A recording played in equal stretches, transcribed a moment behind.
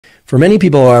For many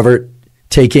people, however,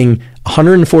 taking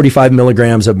 145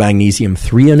 milligrams of magnesium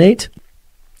threonate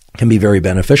can be very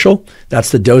beneficial.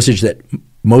 That's the dosage that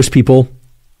most people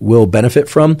will benefit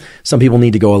from. Some people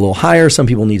need to go a little higher. Some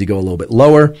people need to go a little bit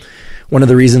lower. One of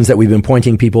the reasons that we've been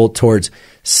pointing people towards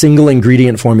single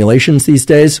ingredient formulations these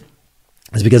days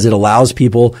is because it allows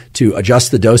people to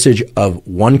adjust the dosage of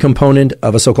one component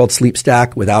of a so-called sleep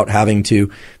stack without having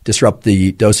to disrupt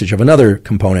the dosage of another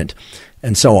component,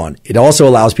 and so on. It also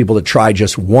allows people to try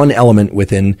just one element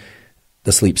within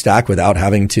the sleep stack without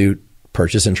having to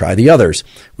purchase and try the others,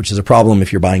 which is a problem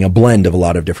if you're buying a blend of a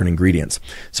lot of different ingredients.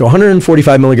 So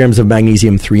 145 milligrams of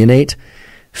magnesium threonate,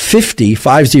 50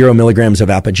 milligrams of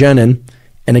apigenin,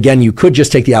 and again, you could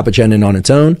just take the apigenin on its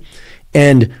own,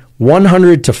 and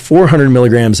 100 to 400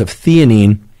 milligrams of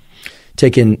theanine,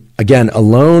 taken again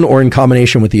alone or in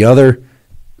combination with the other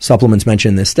supplements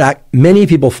mentioned in this stack. Many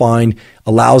people find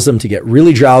allows them to get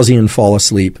really drowsy and fall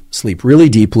asleep, sleep really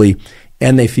deeply,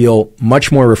 and they feel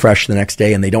much more refreshed the next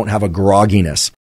day, and they don't have a grogginess.